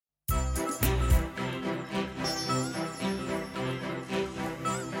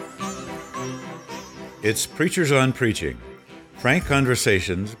It's Preachers on Preaching, frank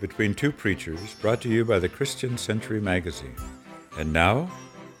conversations between two preachers brought to you by the Christian Century magazine. And now,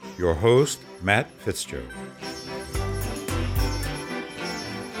 your host, Matt Fitzgerald.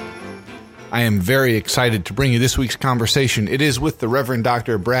 I am very excited to bring you this week's conversation. It is with the Reverend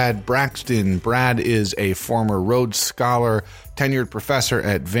Dr. Brad Braxton. Brad is a former Rhodes Scholar, tenured professor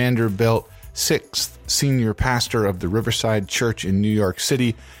at Vanderbilt, sixth senior pastor of the Riverside Church in New York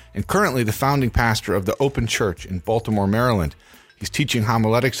City, and currently the founding pastor of the Open Church in Baltimore, Maryland. He's teaching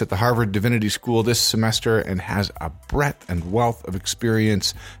homiletics at the Harvard Divinity School this semester and has a breadth and wealth of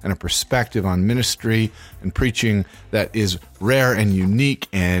experience and a perspective on ministry and preaching that is rare and unique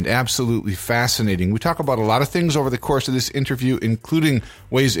and absolutely fascinating. We talk about a lot of things over the course of this interview, including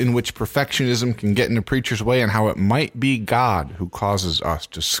ways in which perfectionism can get in a preacher's way and how it might be God who causes us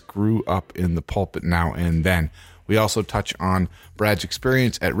to screw up in the pulpit now and then. We also touch on Brad's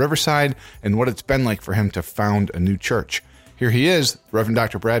experience at Riverside and what it's been like for him to found a new church. Here he is, Reverend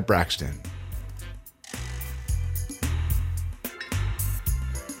Dr. Brad Braxton.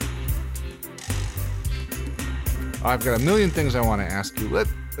 I've got a million things I want to ask you.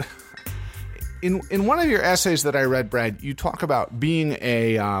 In one of your essays that I read, Brad, you talk about being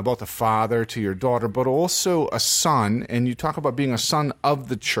both a father to your daughter, but also a son, and you talk about being a son of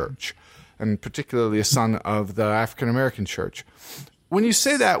the church, and particularly a son of the African American church. When you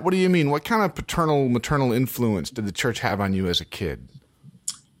say that, what do you mean? What kind of paternal, maternal influence did the church have on you as a kid?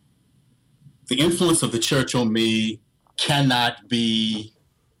 The influence of the church on me cannot be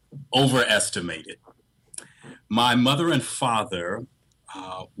overestimated. My mother and father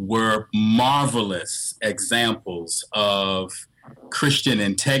were marvelous examples of Christian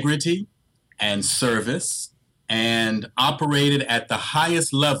integrity and service, and operated at the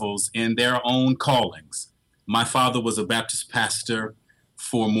highest levels in their own callings. My father was a Baptist pastor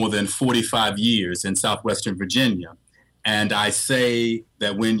for more than 45 years in southwestern Virginia. And I say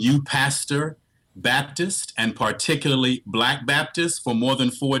that when you pastor Baptist, and particularly Black Baptists, for more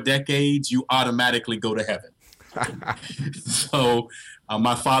than 4 decades, you automatically go to heaven. So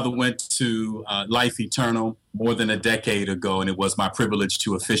my father went to life eternal more than a decade ago, and it was my privilege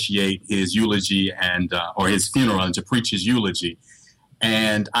to officiate his eulogy or his funeral and to preach his eulogy.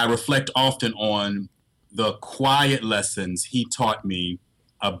 And I reflect often on the quiet lessons he taught me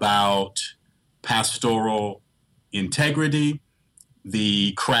about pastoral integrity,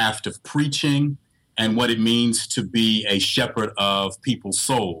 the craft of preaching, and what it means to be a shepherd of people's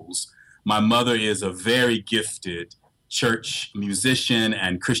souls. My mother is a very gifted church musician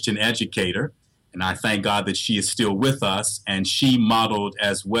and Christian educator, and I thank God that she is still with us, and she modeled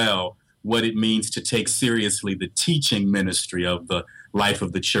as well what it means to take seriously the teaching ministry of the life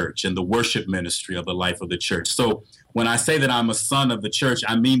of the church and the worship ministry of the life of the church. So when I say that I'm a son of the church,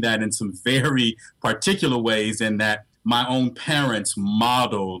 I mean that in some very particular ways, in that my own parents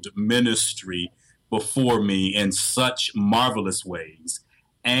modeled ministry before me in such marvelous ways.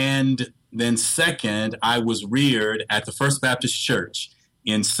 And then second, I was reared at the First Baptist Church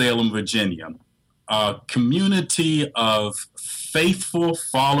in Salem, Virginia, a community of faithful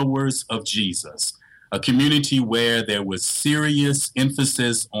followers of Jesus, a community where there was serious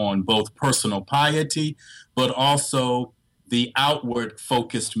emphasis on both personal piety, but also the outward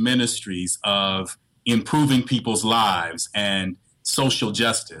focused ministries of improving people's lives and social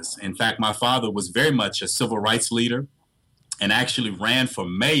justice. In fact, my father was very much a civil rights leader and actually ran for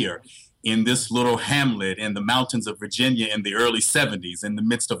mayor in this little hamlet in the mountains of Virginia in the early 70s, in the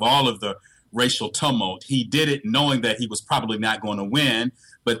midst of all of the racial tumult. He did it knowing that he was probably not going to win,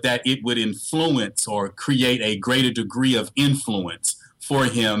 but that it would influence or create a greater degree of influence for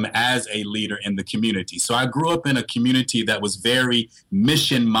him as a leader in the community. So I grew up in a community that was very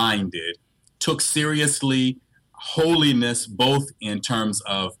mission-minded, took seriously holiness, both in terms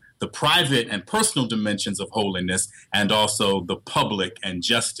of the private and personal dimensions of holiness, and also the public and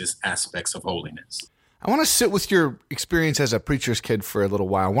justice aspects of holiness. I want to sit with your experience as a preacher's kid for a little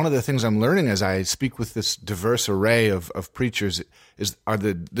while. One of the things I'm learning as I speak with this diverse array of preachers are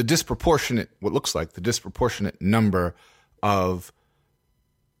the disproportionate, what looks like the disproportionate number of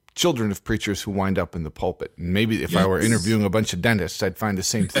children of preachers who wind up in the pulpit. And maybe if I were interviewing a bunch of dentists, I'd find the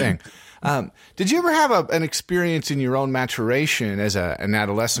same thing. Did you ever have an experience in your own maturation as an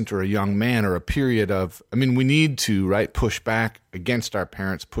adolescent or a young man, or a period of, we need to, right, push back against our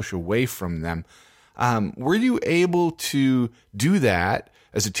parents, push away from them. Were you able to do that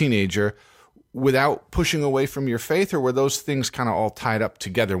as a teenager without pushing away from your faith, or were those things kind of all tied up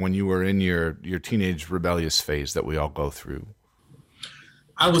together when you were in your teenage rebellious phase that we all go through?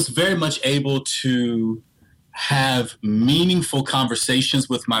 I was very much able to have meaningful conversations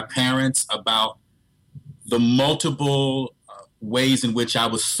with my parents about the multiple ways in which I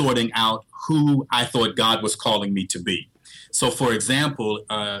was sorting out who I thought God was calling me to be. So, for example,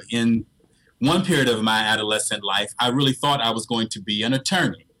 in one period of my adolescent life, I really thought I was going to be an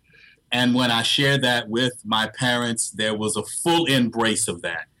attorney. And when I shared that with my parents, there was a full embrace of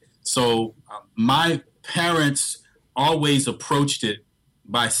that. So my parents always approached it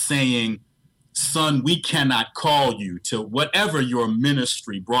by saying, son, we cannot call you to whatever your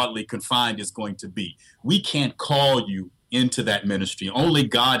ministry broadly confined is going to be. We can't call you into that ministry. Only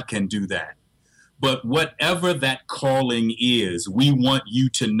God can do that. But whatever that calling is, we want you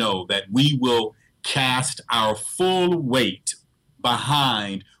to know that we will cast our full weight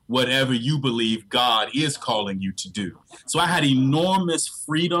behind whatever you believe God is calling you to do. So I had enormous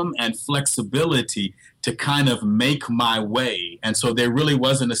freedom and flexibility to kind of make my way. And so there really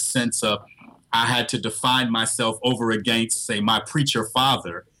wasn't a sense of I had to define myself over against, say, my preacher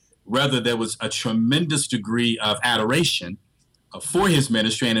father. Rather, there was a tremendous degree of adoration for his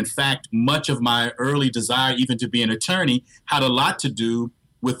ministry. And in fact, much of my early desire even to be an attorney had a lot to do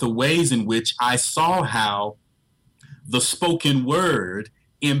with the ways in which I saw how the spoken word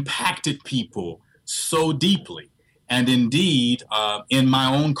impacted people so deeply. And indeed, in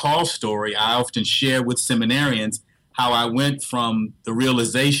my own call story, I often share with seminarians how I went from the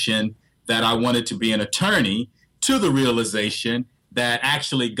realization that I wanted to be an attorney to the realization that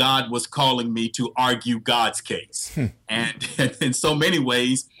actually God was calling me to argue God's case. And in so many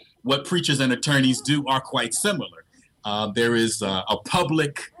ways, what preachers and attorneys do are quite similar. There is a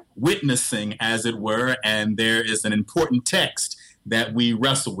public witnessing, as it were, and there is an important text that we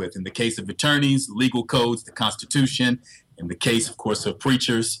wrestle with. In the case of attorneys, legal codes, the Constitution. In the case, of course, of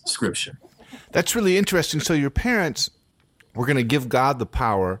preachers, Scripture. That's really interesting. So your parents were going to give God the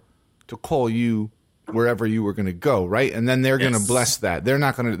power to call you wherever you were going to go, right? And then they're going to bless that.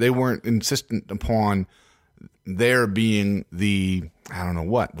 They weren't insistent upon their being the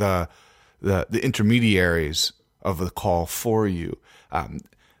intermediaries of the call for you.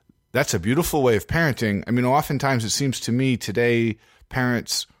 That's a beautiful way of parenting. I mean, oftentimes it seems to me today,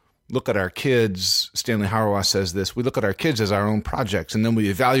 parents look at our kids, Stanley Hauerwas says this, we look at our kids as our own projects, and then we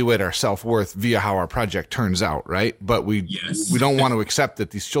evaluate our self-worth via how our project turns out, right? But we don't want to accept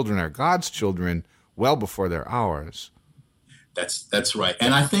that these children are God's children well before they're ours. That's right.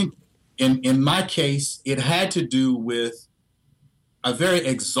 And I think in my case, it had to do with a very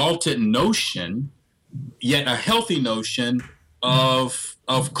exalted notion, yet a healthy notion of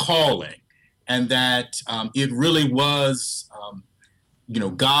calling, and that it really was,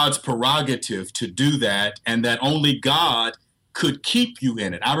 God's prerogative to do that, and that only God could keep you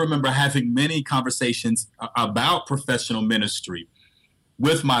in it. I remember having many conversations about professional ministry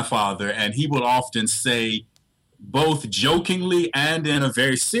with my father, and he would often say, both jokingly and in a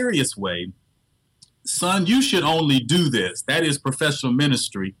very serious way, son, you should only do this, that is professional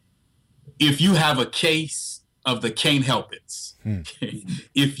ministry, if you have a case of the can't help it's.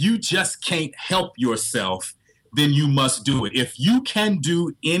 If you just can't help yourself, then you must do it. If you can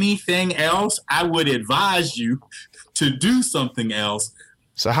do anything else, I would advise you to do something else.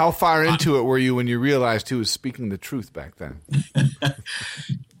 So how far into it were you when you realized he was speaking the truth back then?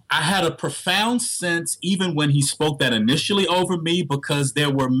 I had a profound sense, even when he spoke that initially over me, because there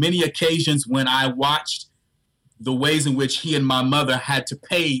were many occasions when I watched the ways in which he and my mother had to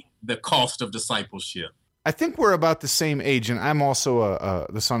pay the cost of discipleship. I think we're about the same age, and I'm also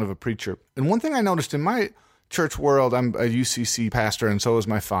the son of a preacher. And one thing I noticed in my church world, I'm a UCC pastor, and so is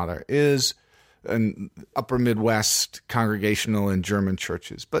my father, is an upper Midwest congregational and German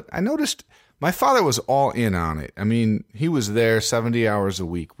churches. But I noticed my father was all in on it. I mean, he was there 70 hours a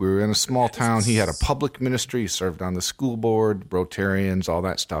week. We were in a small town. He had a public ministry. He served on the school board, Rotarians, all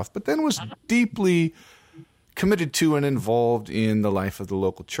that stuff, but then was deeply committed to and involved in the life of the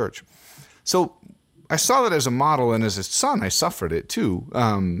local church. So I saw that as a model, and as a son, I suffered it too.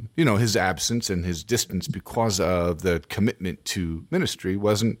 His absence and his distance because of the commitment to ministry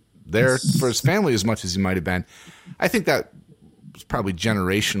wasn't there for his family as much as he might have been. I think that was probably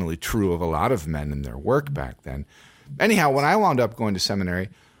generationally true of a lot of men in their work back then. Anyhow, when I wound up going to seminary,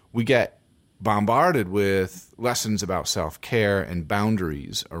 we get bombarded with lessons about self-care and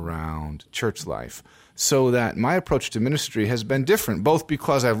boundaries around church life. So that my approach to ministry has been different, both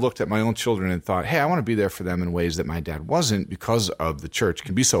because I've looked at my own children and thought, hey, I want to be there for them in ways that my dad wasn't because of the church. It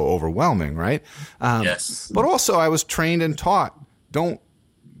can be so overwhelming, right? Yes. But also I was trained and taught, don't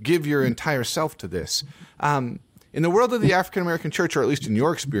give your entire self to this. In the world of the African-American church, or at least in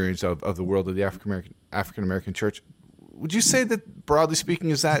your experience of the world of the African-American church, would you say that, broadly speaking,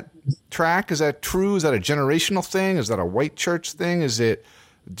 is that track? Is that true? Is that a generational thing? Is that a white church thing?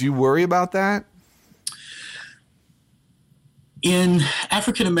 Do you worry about that? In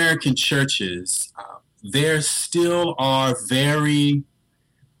African American churches, there still are very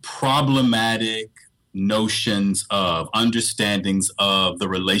problematic notions of understandings of the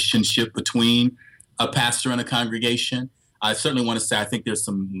relationship between a pastor and a congregation. I certainly want to say I think there's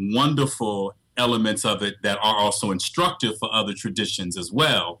some wonderful elements of it that are also instructive for other traditions as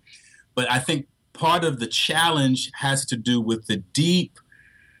well. But I think part of the challenge has to do with the deep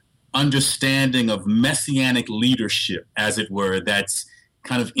understanding of messianic leadership, as it were, that's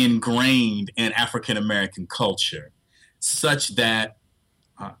kind of ingrained in African American culture, such that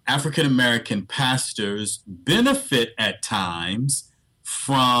African American pastors benefit at times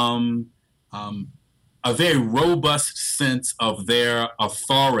from a very robust sense of their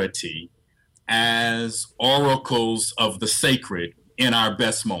authority as oracles of the sacred in our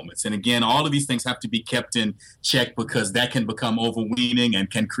best moments. And again, all of these things have to be kept in check because that can become overweening and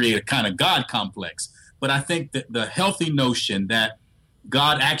can create a kind of God complex. But I think that the healthy notion that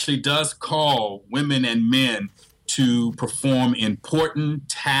God actually does call women and men to perform important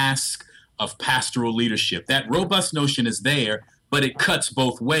tasks of pastoral leadership, that robust notion is there, but it cuts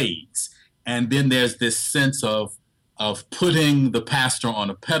both ways. And then there's this sense of putting the pastor on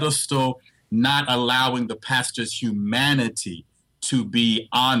a pedestal, not allowing the pastor's humanity to be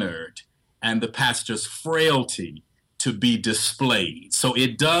honored and the pastor's frailty to be displayed. So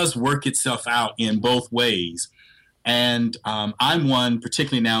it does work itself out in both ways. And I'm one,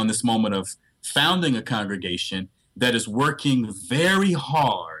 particularly now in this moment of founding a congregation, that is working very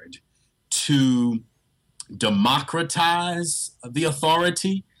hard to democratize the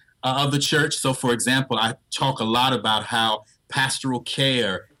authority of the church. So, for example, I talk a lot about how pastoral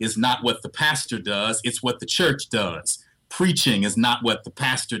care is not what the pastor does, it's what the church does. Preaching is not what the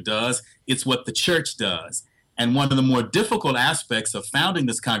pastor does, it's what the church does. And one of the more difficult aspects of founding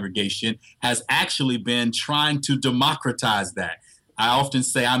this congregation has actually been trying to democratize that. I often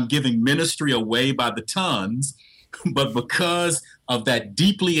say I'm giving ministry away by the tons, but because of that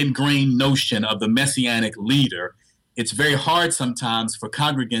deeply ingrained notion of the messianic leader, it's very hard sometimes for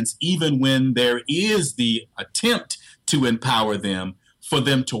congregants, even when there is the attempt to empower them, for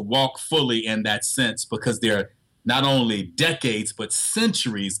them to walk fully in that sense, because there are not only decades, but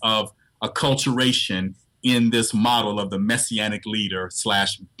centuries of acculturation in this model of the messianic leader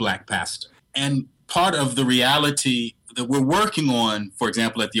 / Black pastor. And part of the reality that we're working on, for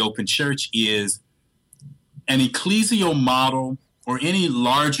example, at the Open Church, is an ecclesial model or any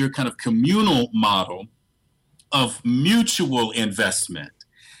larger kind of communal model of mutual investment.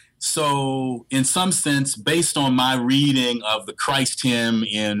 So in some sense, based on my reading of the Christ hymn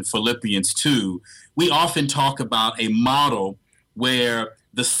in Philippians 2, we often talk about a model where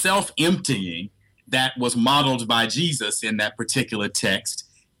the self-emptying that was modeled by Jesus in that particular text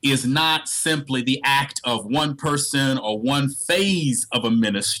is not simply the act of one person or one phase of a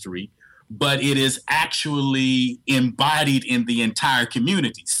ministry, but it is actually embodied in the entire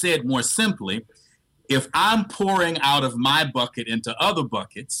community. Said more simply, if I'm pouring out of my bucket into other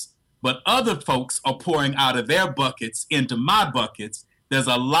buckets, but other folks are pouring out of their buckets into my buckets, there's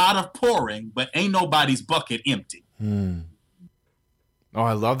a lot of pouring, but ain't nobody's bucket empty. Oh,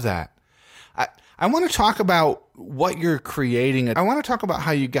 I love that. I want to talk about what you're creating. I want to talk about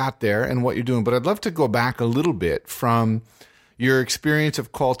how you got there and what you're doing, but I'd love to go back a little bit from your experience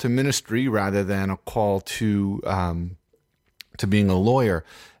of call to ministry rather than a call to being a lawyer.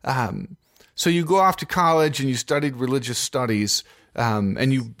 So you go off to college and you studied religious studies,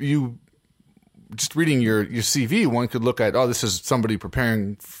 and you just reading your CV, one could look at, oh, this is somebody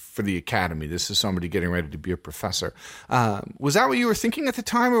preparing for the academy. This is somebody getting ready to be a professor. Was that what you were thinking at the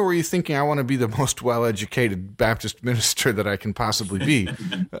time, or were you thinking, I want to be the most well-educated Baptist minister that I can possibly be?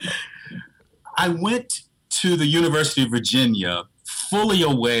 I went to the University of Virginia fully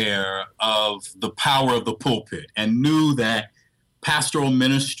aware of the power of the pulpit and knew that pastoral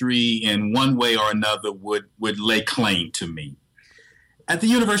ministry in one way or another would lay claim to me. At the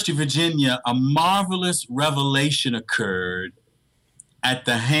University of Virginia, a marvelous revelation occurred at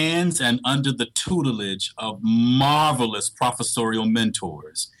the hands and under the tutelage of marvelous professorial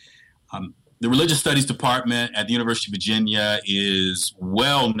mentors. The Religious Studies Department at the University of Virginia is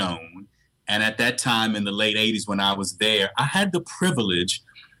well known. And at that time in the late 80s when I was there, I had the privilege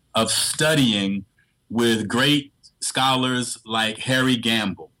of studying with great scholars like Harry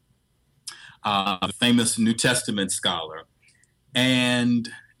Gamble, the famous New Testament scholar, and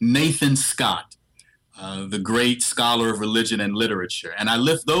Nathan Scott, the great scholar of religion and literature. And I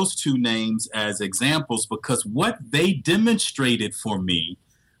lift those two names as examples because what they demonstrated for me,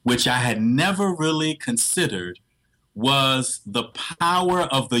 which I had never really considered, was the power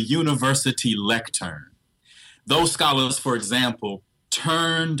of the university lectern. Those scholars, for example,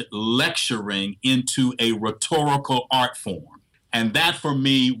 turned lecturing into a rhetorical art form. And that for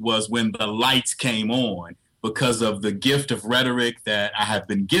me was when the lights came on. Because of the gift of rhetoric that I have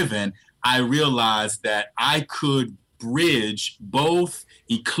been given, I realized that I could bridge both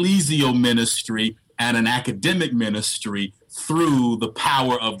ecclesial ministry and an academic ministry through the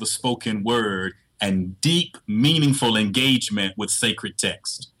power of the spoken word and deep, meaningful engagement with sacred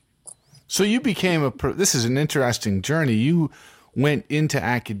text. So you became this is an interesting journey. You went into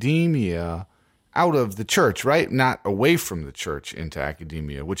academia out of the church, right? Not away from the church into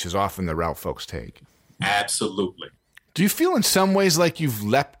academia, which is often the route folks take. Absolutely. Do you feel in some ways like you've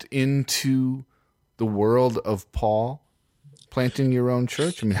leapt into the world of Paul, planting your own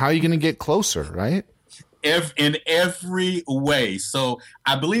church? I mean, how are you going to get closer, right? In every way. So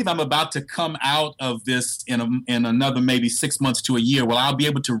I believe I'm about to come out of this in another maybe 6 months to a year. Well, I'll be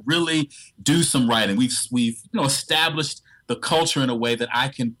able to really do some writing. We've established the culture in a way that I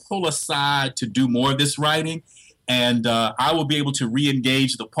can pull aside to do more of this writing. And I will be able to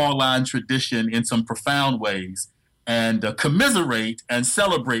re-engage the Pauline tradition in some profound ways and commiserate and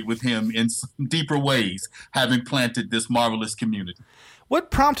celebrate with him in some deeper ways, having planted this marvelous community. What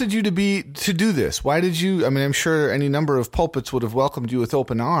prompted you to do this? Why did you? I mean, I'm sure any number of pulpits would have welcomed you with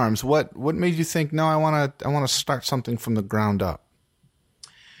open arms. What made you think, no, I want to start something from the ground up?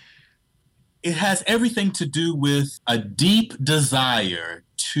 It has everything to do with a deep desire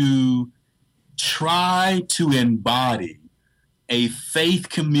to try to embody a faith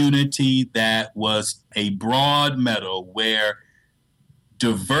community that was a broad meadow where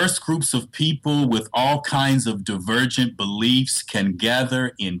diverse groups of people with all kinds of divergent beliefs can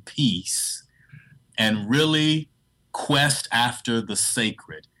gather in peace and really quest after the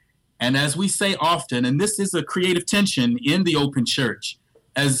sacred. And as we say often, and this is a creative tension in the open church,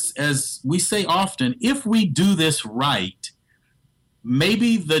 as we say often, if we do this right,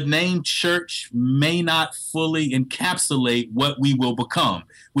 maybe the name church may not fully encapsulate what we will become,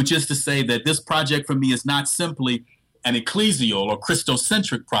 which is to say that this project for me is not simply an ecclesial or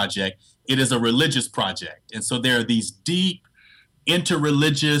Christocentric project. It is a religious project. And so there are these deep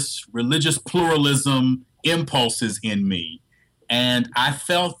interreligious, religious pluralism impulses in me. And I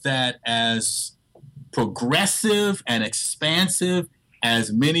felt that as progressive and expansive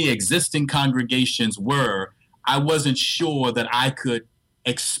as many existing congregations were, I wasn't sure that I could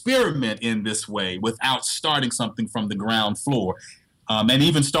experiment in this way without starting something from the ground floor. And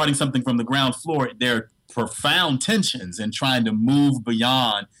even starting something from the ground floor, there are profound tensions in trying to move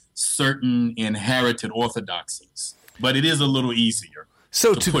beyond certain inherited orthodoxies. But it is a little easier.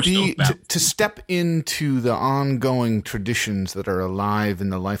 So to step into the ongoing traditions that are alive in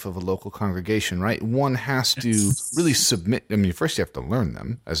the life of a local congregation, right? One has to really submit. I mean, first you have to learn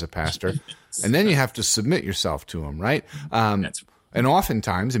them as a pastor, and then you have to submit yourself to them, right? And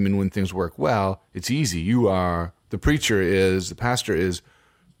oftentimes, I mean, when things work well, it's easy. The pastor is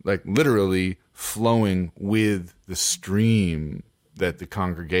like literally flowing with the stream that the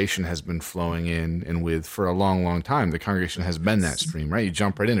congregation has been flowing in and with for a long, long time. The congregation has been that stream, right? You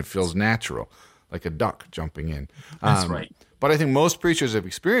jump right in. It feels natural, like a duck jumping in. That's right. But I think most preachers have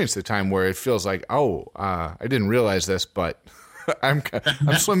experienced the time where it feels like, I didn't realize this, but I'm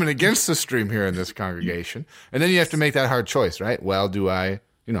swimming against the stream here in this congregation. And then you have to make that hard choice, right? Well,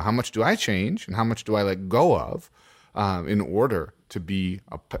 how much do I change and how much do I let go of in order to be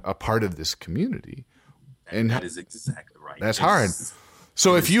a part of this community? And that is exactly right. That's hard.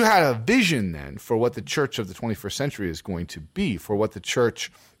 So if you had a vision then for what the church of the 21st century is going to be, for what the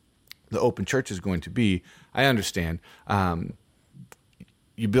open church is going to be, I understand.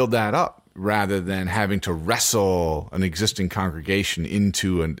 You build that up rather than having to wrestle an existing congregation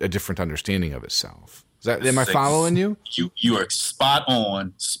into a different understanding of itself. Am I following you? You are spot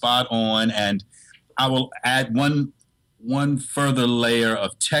on. And I will add one further layer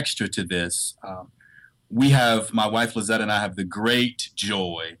of texture to this. My wife Lizette and I have the great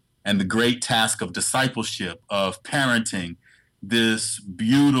joy and the great task of discipleship, of parenting this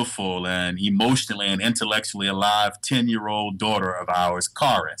beautiful and emotionally and intellectually alive 10-year-old daughter of ours,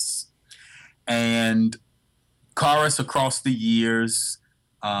 Karis. And Karis, across the years,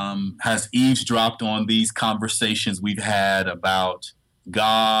 has eavesdropped on these conversations we've had about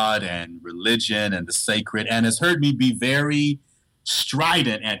God and religion and the sacred, and has heard me be very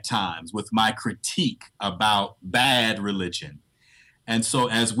strident at times with my critique about bad religion. And so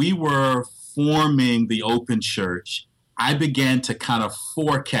as we were forming the open church, I began to kind of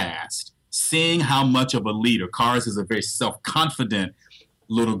forecast, seeing how much of a leader. Karis is a very self-confident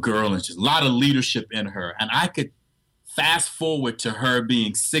little girl and just a lot of leadership in her. And I could fast forward to her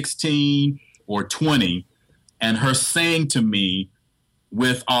being 16 or 20 and her saying to me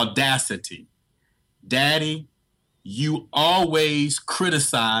with audacity, "Daddy, you always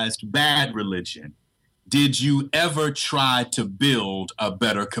criticized bad religion. Did you ever try to build a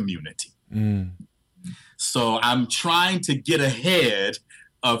better community?" So I'm trying to get ahead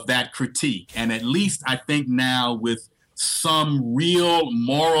of that critique. And at least I think now with some real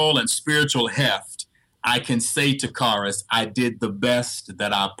moral and spiritual heft, I can say to Karis, I did the best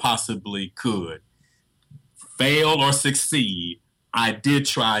that I possibly could. Fail or succeed, I did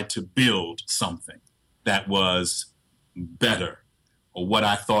try to build something that was better, or what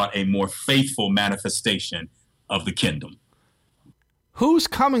I thought a more faithful manifestation of the kingdom. Who's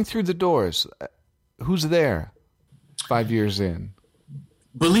coming through the doors? Who's there 5 years in?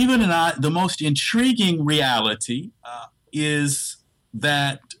 Believe it or not, the most intriguing reality is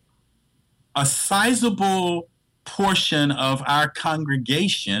that a sizable portion of our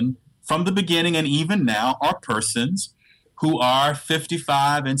congregation from the beginning and even now are persons who are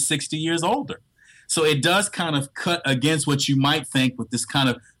 55 and 60 years older. So it does kind of cut against what you might think with this kind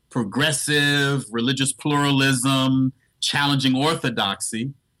of progressive religious pluralism, challenging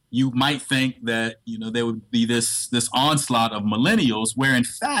orthodoxy. You might think that, there would be this onslaught of millennials, where in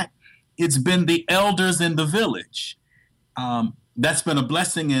fact it's been the elders in the village. That's been a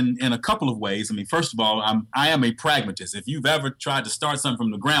blessing in a couple of ways. I mean, first of all, I am a pragmatist. If you've ever tried to start something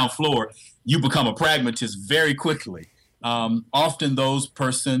from the ground floor, you become a pragmatist very quickly. Often those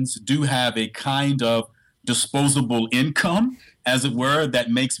persons do have a kind of disposable income, as it were, that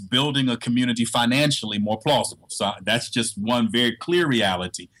makes building a community financially more plausible. So that's just one very clear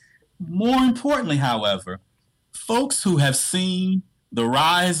reality. More importantly, however, folks who have seen the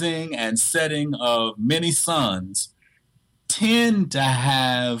rising and setting of many suns tend to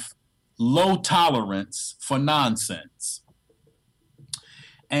have low tolerance for nonsense.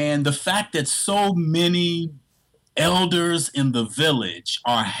 And the fact that so many elders in the village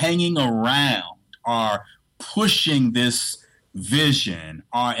are hanging around, are pushing this vision,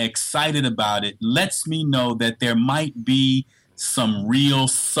 are excited about it, lets me know that there might be some real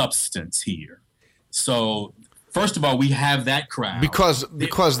substance here. So, first of all, we have that crowd.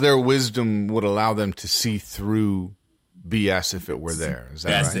 Because their wisdom would allow them to see through BS if it were there. Is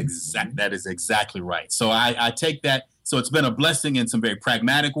that right? That is exactly right. So I take that. So it's been a blessing in some very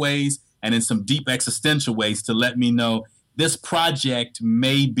pragmatic ways and in some deep existential ways to let me know this project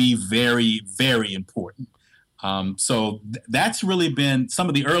may be very, very important. So that's really been, some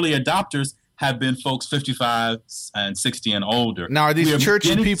of the early adopters have been folks 55 and 60 and older. Now, are these church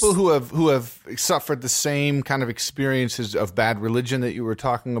people who have suffered the same kind of experiences of bad religion that you were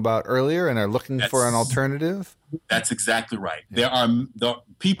talking about earlier and are looking for an alternative? That's exactly right. There are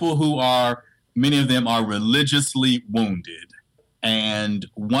people who are, many of them are religiously wounded and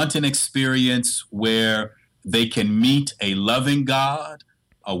want an experience where they can meet a loving God,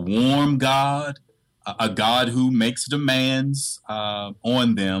 a warm God, a God who makes demands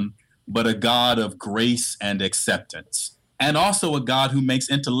on them, but a God of grace and acceptance, and also a God who makes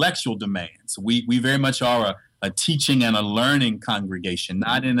intellectual demands. We very much are a teaching and a learning congregation,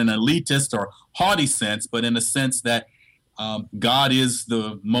 not in an elitist or haughty sense, but in a sense that God is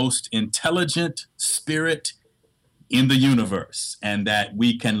the most intelligent spirit in the universe, and that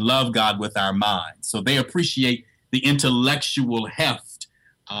we can love God with our minds. So they appreciate the intellectual heft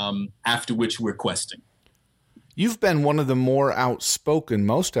after which we're questing. You've been one of the most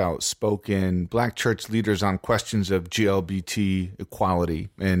outspoken Black church leaders on questions of GLBT equality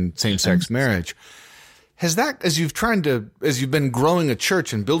and same-sex marriage. Has that, as you've been growing a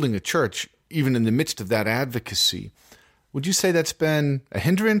church and building a church, even in the midst of that advocacy, would you say that's been a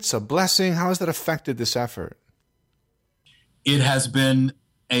hindrance, a blessing? How has that affected this effort? It has been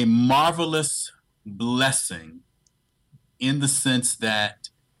a marvelous blessing in the sense that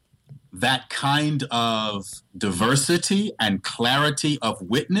kind of diversity and clarity of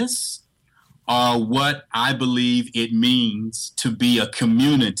witness are what I believe it means to be a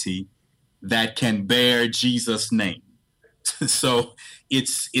community that can bear Jesus' name. So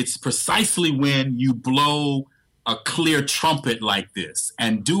it's precisely when you blow a clear trumpet like this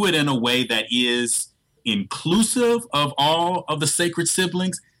and do it in a way that is inclusive of all of the sacred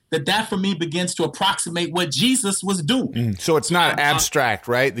siblings, that for me begins to approximate what Jesus was doing. So it's not abstract,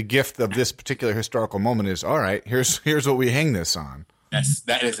 right? The gift of this particular historical moment is, all right, here's what we hang this on.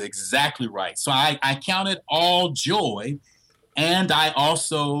 That is exactly right. So I count it all joy. And I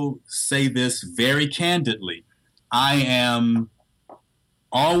also say this very candidly. I am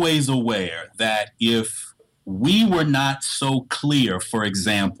always aware that if we were not so clear, for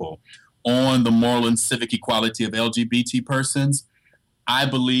example, on the moral and civic equality of LGBT persons, I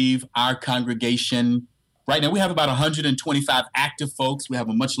believe our congregation Right now, we have about 125 active folks. We have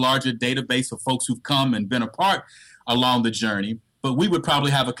a much larger database of folks who've come and been a part along the journey, but we would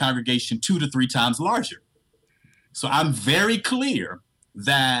probably have a congregation 2 to 3 times larger. So I'm very clear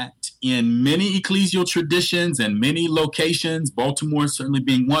that in many ecclesial traditions and many locations, Baltimore certainly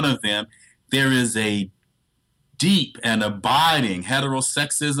being one of them, there is a deep and abiding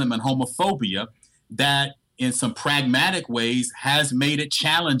heterosexism and homophobia that in some pragmatic ways has made it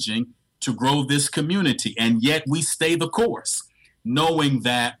challenging to grow this community. And yet we stay the course, knowing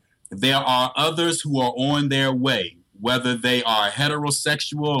that there are others who are on their way, whether they are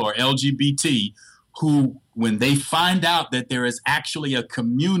heterosexual or LGBT, who, when they find out that there is actually a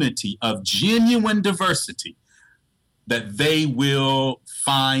community of genuine diversity, that they will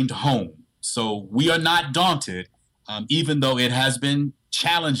find home. So we are not daunted, even though it has been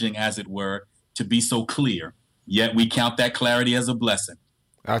challenging, as it were, to be so clear. Yet we count that clarity as a blessing.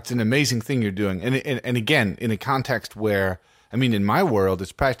 That's an amazing thing you're doing. And again, in a context where, I mean, in my world,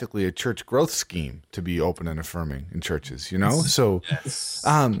 it's practically a church growth scheme to be open and affirming in churches, you know? So, Yes.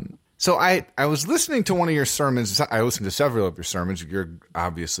 So I was listening to one of your sermons. I listened to several of your sermons. You're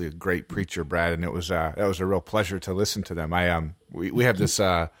obviously a great preacher, Brad, and that was a real pleasure to listen to them. We have this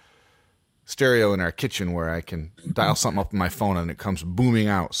stereo in our kitchen where I can dial something up on my phone and it comes booming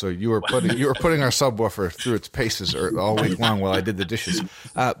out. So you were putting our subwoofer through its paces all week long while I did the dishes.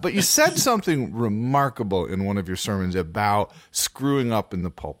 But you said something remarkable in one of your sermons about screwing up in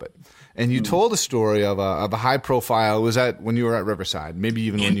the pulpit. And you told a story of a high profile. It was when you were at Riverside, maybe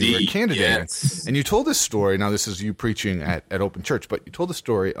even when you were a candidate. Yes. And you told this story. Now, this is you preaching at Open Church, but you told the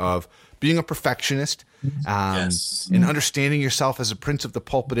story of being a perfectionist, and understanding yourself as a prince of the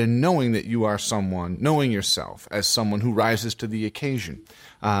pulpit, and knowing that you are knowing yourself as someone who rises to the occasion.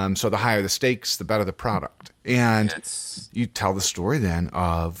 So the higher the stakes, the better the product. And you tell the story then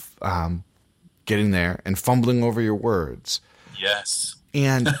of getting there and fumbling over your words. Yes.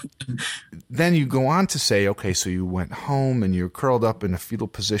 And then you go on to say, okay, so you went home and you're curled up in a fetal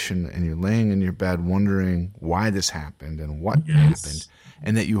position and you're laying in your bed wondering why this happened and what happened,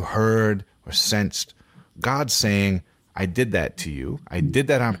 and that you heard or sensed God saying, I did that to you. I did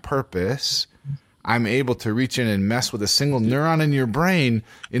that on purpose. I'm able to reach in and mess with a single neuron in your brain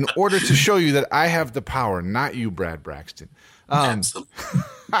in order to show you that I have the power, not you, Brad Braxton. Absolutely.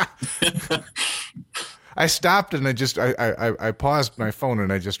 I stopped and I paused my phone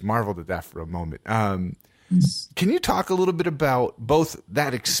and I just marveled at that for a moment. Can you talk a little bit about both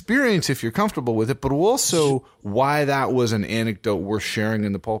that experience, if you're comfortable with it, but also why that was an anecdote worth sharing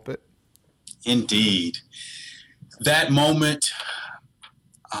in the pulpit? Indeed. That moment,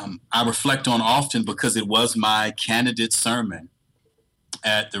 I reflect on often because it was my candidate sermon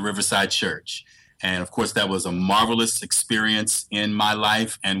at the Riverside Church. And of course, that was a marvelous experience in my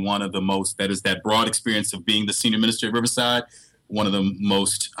life, and one of the most, that is that broad experience of being the senior minister at Riverside, one of the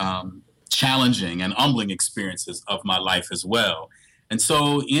most challenging and humbling experiences of my life as well. And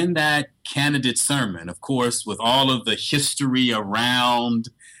so in that candidate sermon, of course, with all of the history around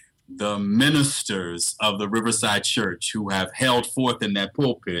the ministers of the Riverside Church who have held forth in that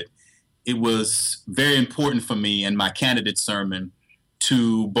pulpit, it was very important for me in my candidate sermon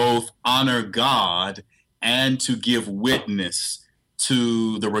to both honor God and to give witness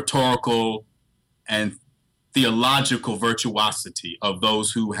to the rhetorical and theological virtuosity of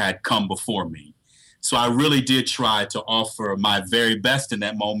those who had come before me. So I really did try to offer my very best in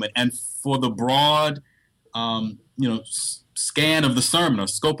that moment. And for the broad, scan of the sermon or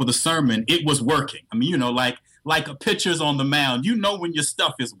scope of the sermon, it was working. I mean, like a pitcher's on the mound, when your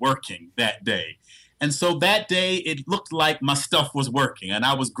stuff is working that day. And so that day, it looked like my stuff was working, and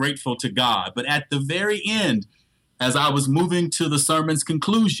I was grateful to God. But at the very end, as I was moving to the sermon's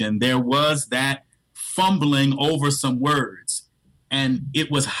conclusion, there was that fumbling over some words. And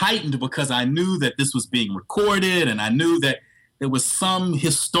it was heightened because I knew that this was being recorded, and I knew that there was some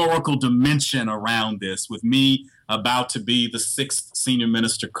historical dimension around this, with me about to be the 6th senior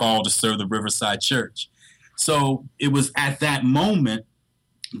minister called to serve the Riverside Church. So it was at that moment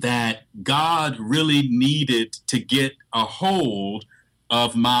that God really needed to get a hold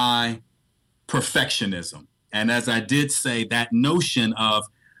of my perfectionism. And as I did say, that notion of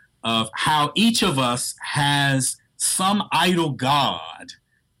how each of us has some idol God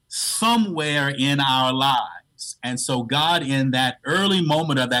somewhere in our lives. And so God, in that early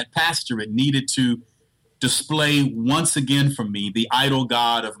moment of that pastorate, needed to display once again for me the idol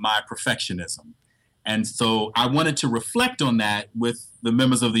God of my perfectionism. And so I wanted to reflect on that with the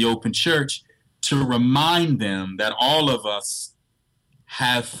members of the Open Church to remind them that all of us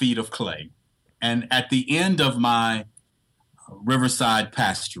have feet of clay. And at the end of my Riverside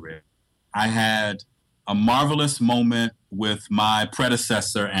pastorate, I had a marvelous moment with my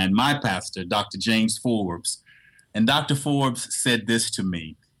predecessor and my pastor, Dr. James Forbes. And Dr. Forbes said this to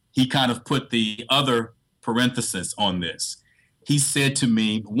me. He kind of put the other parenthesis on this. He said to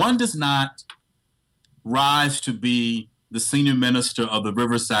me, one does not rise to be the senior minister of the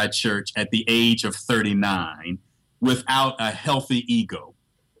Riverside Church at the age of 39 without a healthy ego.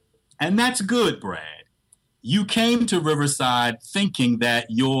 And that's good, Brad. You came to Riverside thinking that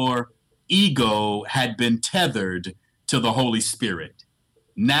your ego had been tethered to the Holy Spirit.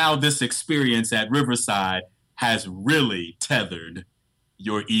 Now this experience at Riverside has really tethered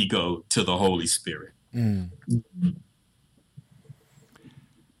your ego to the Holy Spirit.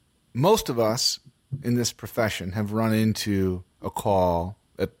 Most of us in this profession have run into a call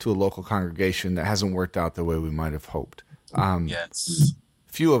to a local congregation that hasn't worked out the way we might have hoped. Yes.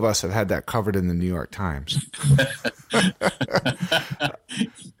 Few of us have had that covered in the New York Times.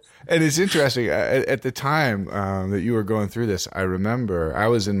 And it's interesting. At the time that you were going through this, I remember I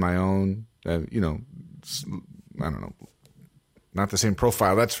was in my own, I don't know, not the same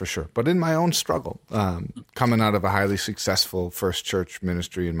profile, that's for sure, but in my own struggle, coming out of a highly successful first church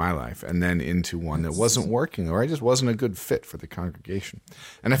ministry in my life and then into one that wasn't working, or I just wasn't a good fit for the congregation.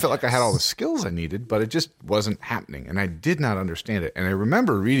 And I felt like I had all the skills I needed, but it just wasn't happening, and I did not understand it. And I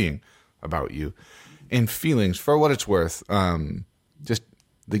remember reading about you and feelings, for what it's worth, just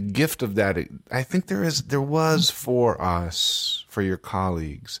the gift of that. I think there was for us, for your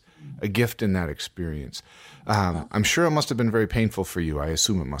colleagues, a gift in that experience. I'm sure it must have been very painful for you. I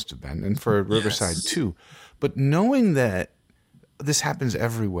assume it must have been, and for Riverside too. But knowing that this happens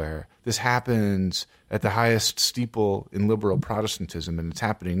everywhere, this happens at the highest steeple in liberal Protestantism, and it's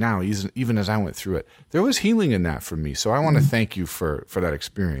happening now, even as I went through it, there was healing in that for me. So I want to thank you for that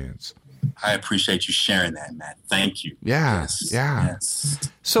experience. I appreciate you sharing that, Matt. Thank you. Yeah.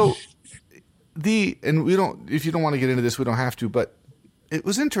 So if you don't want to get into this, we don't have to, but it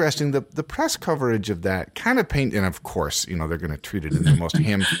was interesting. The press coverage of that kind of painted, and of course, they're going to treat it in the most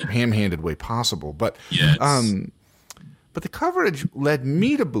ham-handed way possible. But but the coverage led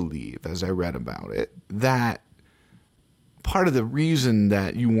me to believe, as I read about it, that part of the reason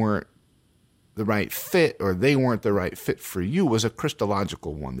that you weren't the right fit, or they weren't the right fit for you, was a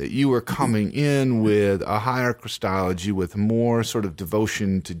Christological one, that you were coming in with a higher Christology, with more sort of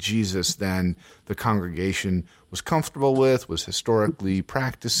devotion to Jesus than the congregation was comfortable with, was historically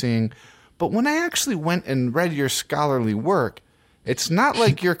practicing. But when I actually went and read your scholarly work, it's not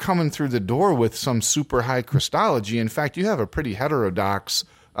like you're coming through the door with some super high Christology. In fact, you have a pretty heterodox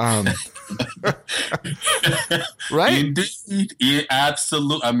right? Indeed. Yeah,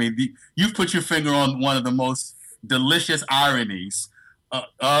 absolutely. I mean, you've put your finger on one of the most delicious ironies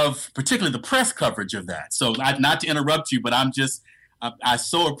of particularly the press coverage of that. So not to interrupt you, but I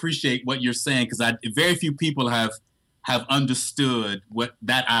so appreciate what you're saying, because very few people have understood what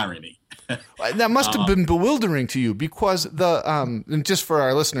that irony. That must have been bewildering to you, because and just for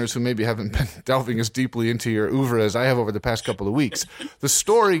our listeners who maybe haven't been delving as deeply into your oeuvre as I have over the past couple of weeks, the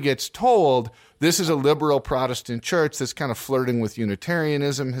story gets told. This is a liberal Protestant church that's kind of flirting with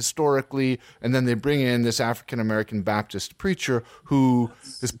Unitarianism historically, and then they bring in this African-American Baptist preacher who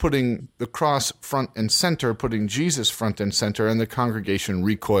is putting the cross front and center, putting Jesus front and center, and the congregation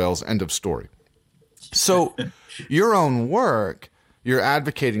recoils. End of story. So your own work, you're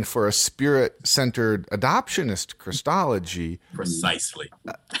advocating for a spirit-centered adoptionist Christology. Precisely.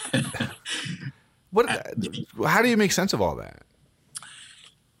 How do you make sense of all that?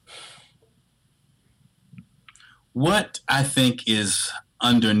 What I think is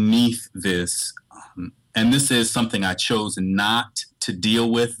underneath this, and this is something I chose not to deal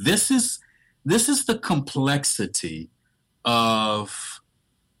with, this is the complexity of,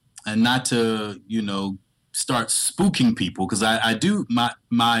 and not to, start spooking people, because I do, my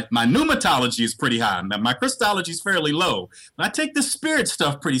pneumatology is pretty high. My Christology is fairly low. But I take the spirit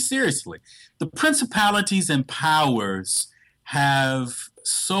stuff pretty seriously. The principalities and powers have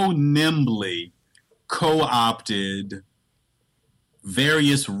so nimbly co-opted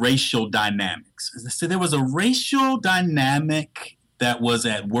various racial dynamics. So there was a racial dynamic that was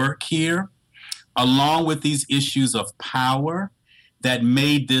at work here, along with these issues of power, that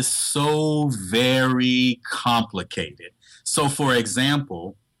made this so very complicated. So, for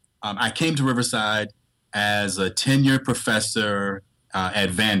example, I came to Riverside as a tenured professor at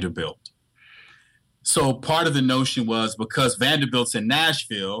Vanderbilt. So part of the notion was, because Vanderbilt's in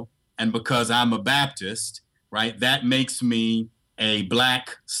Nashville and because I'm a Baptist, right, that makes me a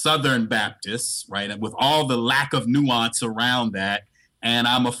Black Southern Baptist, right, and with all the lack of nuance around that, and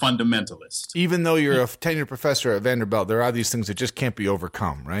I'm a fundamentalist. Even though you're a tenured professor at Vanderbilt, there are these things that just can't be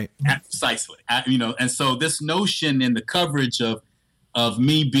overcome, right? Precisely. And so this notion in the coverage of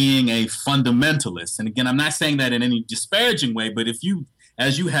me being a fundamentalist, and again, I'm not saying that in any disparaging way, but if you,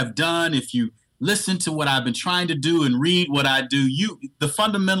 as you have done, if you listen to what I've been trying to do and read what I do, the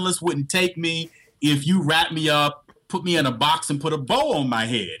fundamentalist wouldn't take me if you wrap me up, put me in a box and put a bow on my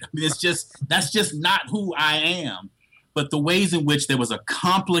head. I mean, that's just not who I am. But the ways in which there was a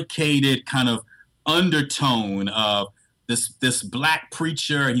complicated kind of undertone of this black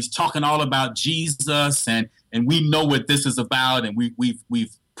preacher, and he's talking all about Jesus, and we know what this is about, and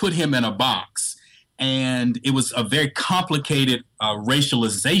we've put him in a box. And it was a very complicated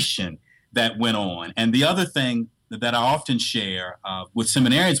racialization that went on. And the other thing that I often share with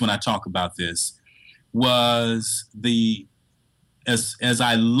seminarians when I talk about this was as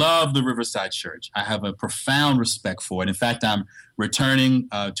I love the Riverside Church, I have a profound respect for it. In fact, I'm returning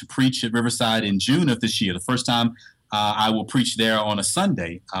to preach at Riverside in June of this year. The first time I will preach there on a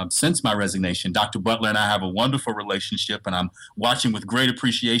Sunday since my resignation. Dr. Butler and I have a wonderful relationship, and I'm watching with great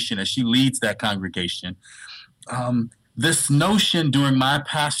appreciation as she leads that congregation. This notion during my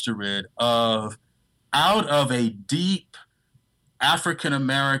pastorate of, out of a deep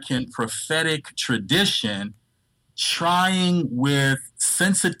African-American prophetic tradition, trying with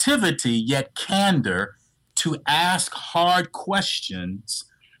sensitivity yet candor to ask hard questions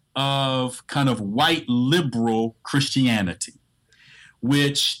of kind of white liberal Christianity,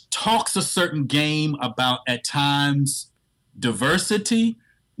 which talks a certain game about, at times, diversity,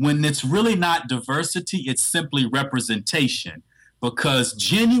 when it's really not diversity, it's simply representation, because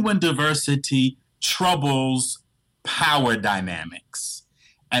genuine diversity troubles power dynamics.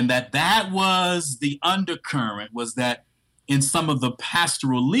 And that was the undercurrent, was that in some of the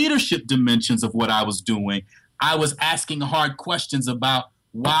pastoral leadership dimensions of what I was doing, I was asking hard questions about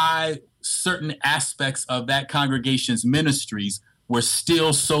why certain aspects of that congregation's ministries were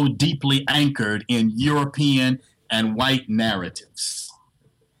still so deeply anchored in European and white narratives.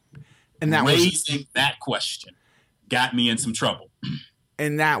 And that raising that question got me in some trouble.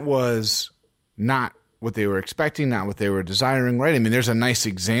 And that was not what they were expecting, not what they were desiring, right? I mean, there's a nice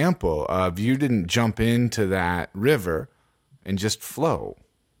example of you didn't jump into that river and just flow.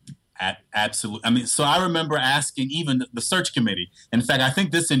 Absolutely. I mean, so I remember asking even the search committee. In fact, I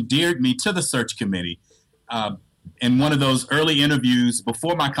think this endeared me to the search committee. In one of those early interviews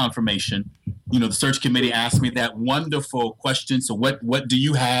before my confirmation, the search committee asked me that wonderful question. So what do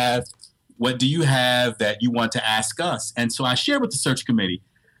you have? What do you have that you want to ask us? And so I shared with the search committee,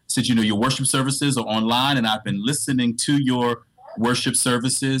 said, your worship services are online, and I've been listening to your worship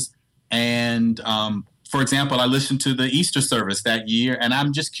services. And for example, I listened to the Easter service that year, and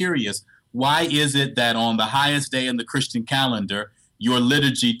I'm just curious, why is it that on the highest day in the Christian calendar, your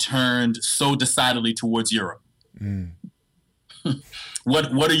liturgy turned so decidedly towards Europe? Mm.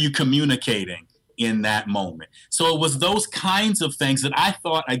 What are you communicating in that moment? So it was those kinds of things that I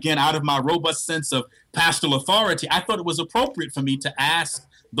thought, again, out of my robust sense of pastoral authority, I thought it was appropriate for me to ask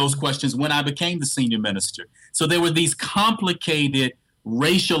those questions when I became the senior minister. So there were these complicated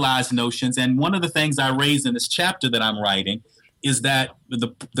racialized notions. And one of the things I raised in this chapter that I'm writing is that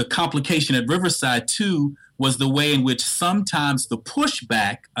the complication at Riverside, too, was the way in which sometimes the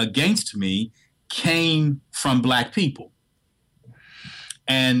pushback against me came from Black people.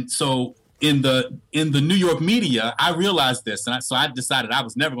 And so in the New York media, I realized this. And so I decided I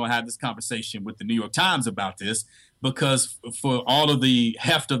was never going to have this conversation with the New York Times about this, because for all of the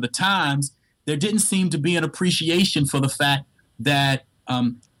heft of the Times, there didn't seem to be an appreciation for the fact that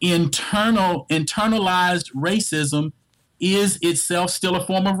internalized racism is itself still a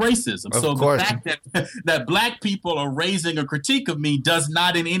form of racism. So the fact that Black people are raising a critique of me does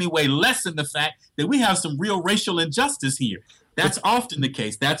not in any way lessen the fact that we have some real racial injustice here. That's often the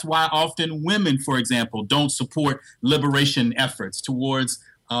case. That's why often women, for example, don't support liberation efforts towards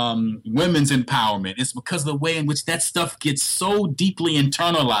women's empowerment. It's because of the way in which that stuff gets so deeply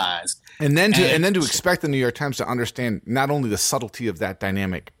internalized. And then to expect the New York Times to understand not only the subtlety of that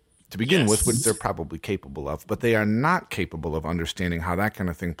dynamic to begin with, which they're probably capable of, but they are not capable of understanding how that kind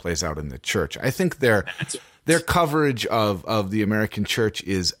of thing plays out in the church. I think their coverage of the American church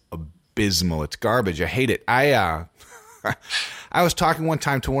is abysmal. It's garbage. I hate it. I was talking one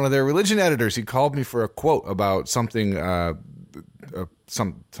time to one of their religion editors. He called me for a quote about something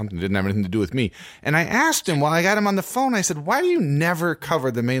something that didn't have anything to do with me. And I asked him, while I got him on the phone, I said, why do you never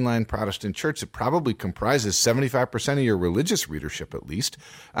cover the mainline Protestant church? It probably comprises 75% of your religious readership, at least.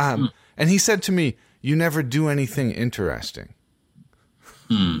 And he said to me, you never do anything interesting.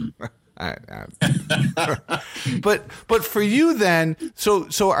 I But for you then,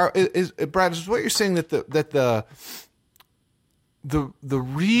 Brad, is what you're saying that the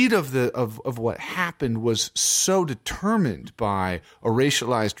read of what happened was so determined by a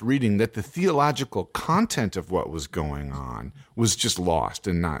racialized reading that the theological content of what was going on was just lost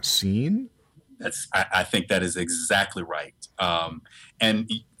and not seen? I think that is exactly right.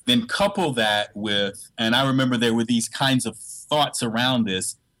 And then couple that with, and I remember there were these kinds of thoughts around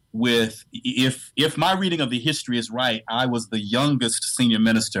this with, if my reading of the history is right, I was the youngest senior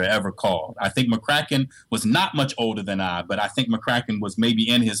minister ever called. I think McCracken was not much older than I, but I think McCracken was maybe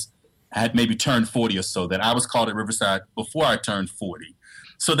had maybe turned 40 or so, that I was called at Riverside before I turned 40.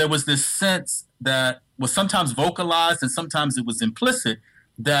 So there was this sense that was sometimes vocalized and sometimes it was implicit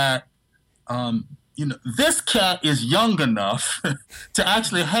that, this cat is young enough to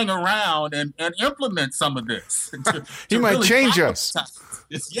actually hang around and implement some of this. He might really change us.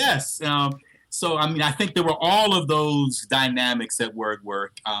 Yes. So, I think there were all of those dynamics at work,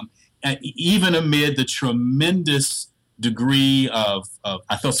 even amid the tremendous degree of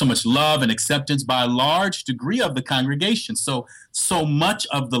I felt so much love and acceptance by a large degree of the congregation. So much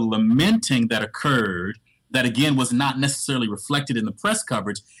of the lamenting that occurred that, again, was not necessarily reflected in the press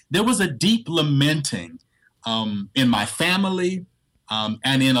coverage. There was a deep lamenting in my family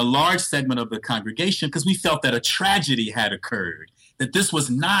and in a large segment of the congregation, because we felt that a tragedy had occurred, that this was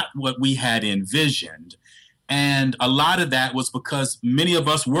not what we had envisioned. And a lot of that was because many of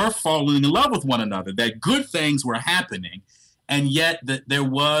us were falling in love with one another, that good things were happening, and yet that there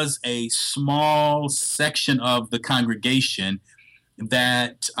was a small section of the congregation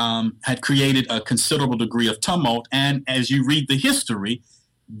that had created a considerable degree of tumult. And as you read the history,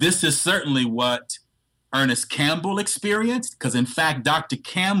 this is certainly what Ernest Campbell experienced, because in fact, Dr.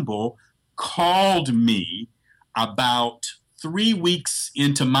 Campbell called me about 3 weeks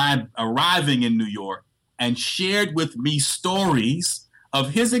into my arriving in New York and shared with me stories of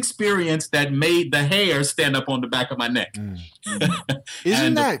his experience that made the hair stand up on the back of my neck.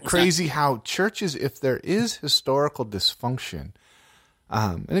 Isn't that crazy how churches, if there is historical dysfunction,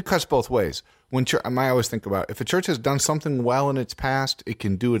 and it cuts both ways. I always think about, if a church has done something well in its past, it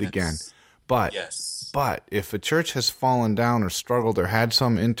can do it again. But if a church has fallen down or struggled or had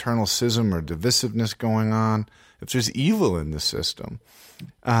some internal schism or divisiveness going on, if there's evil in the system,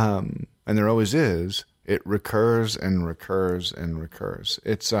 and there always is, it recurs and recurs and recurs.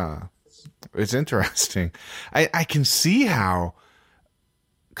 It's interesting. I can see how,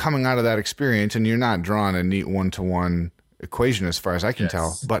 coming out of that experience, and you're not drawing a neat one-to-one equation as far as I can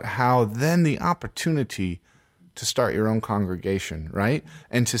tell, but how then the opportunity to start your own congregation, right?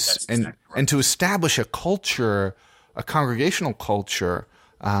 And to establish a culture, a congregational culture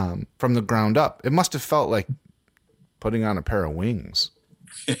from the ground up. It must have felt like putting on a pair of wings.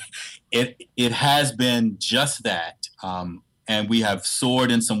 It has been just that. And we have soared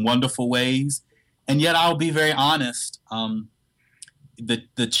in some wonderful ways. And yet I'll be very honest.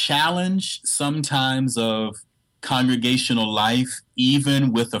 The challenge sometimes of congregational life,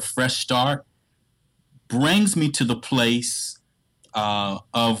 even with a fresh start, brings me to the place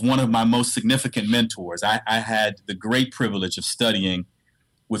of one of my most significant mentors. I had the great privilege of studying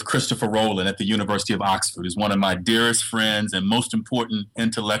with Christopher Rowland at the University of Oxford. He's one of my dearest friends and most important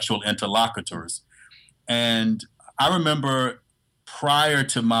intellectual interlocutors. And I remember prior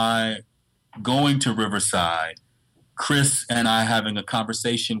to my going to Riverside, Chris and I having a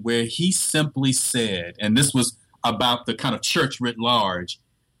conversation where he simply said, and this was about the kind of church writ large,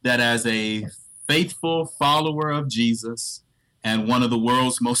 that as a faithful follower of Jesus and one of the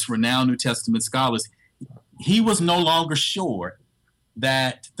world's most renowned New Testament scholars, he was no longer sure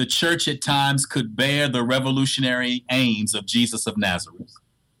that the church at times could bear the revolutionary aims of Jesus of Nazareth.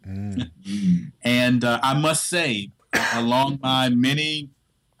 And I must say, along my many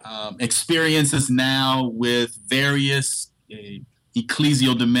experiences now with various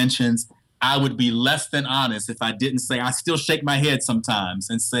ecclesial dimensions, I would be less than honest if I didn't say, I still shake my head sometimes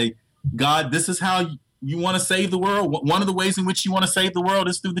and say, God, this is how you want to save the world. One of the ways in which you want to save the world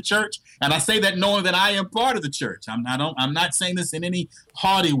is through the church. And I say that knowing that I am part of the church. I'm not saying this in any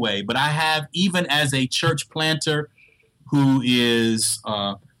haughty way, but I have, even as a church planter who is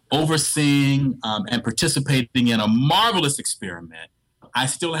overseeing and participating in a marvelous experiment, I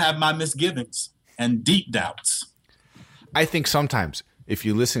still have my misgivings and deep doubts. I think sometimes, if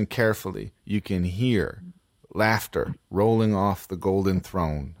you listen carefully, you can hear laughter rolling off the golden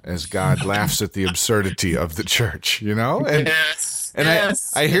throne as God laughs at the absurdity of the church, you know? And,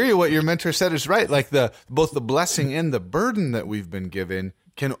 I hear you. What your mentor said is right. Like both the blessing and the burden that we've been given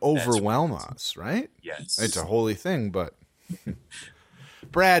can overwhelm us, right? Yes. It's a holy thing, but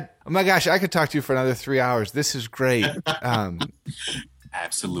Brad, oh my gosh, I could talk to you for another 3 hours. This is great.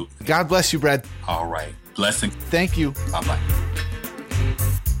 Absolutely. God bless you, Brad. All right. Blessing. Thank you. Bye-bye.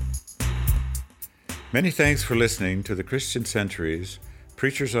 Many thanks for listening to the Christian Century's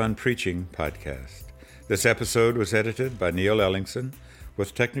Preachers on Preaching podcast. This episode was edited by Neil Ellingson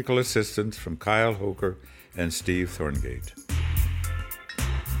with technical assistance from Kyle Hoker and Steve Thorngate.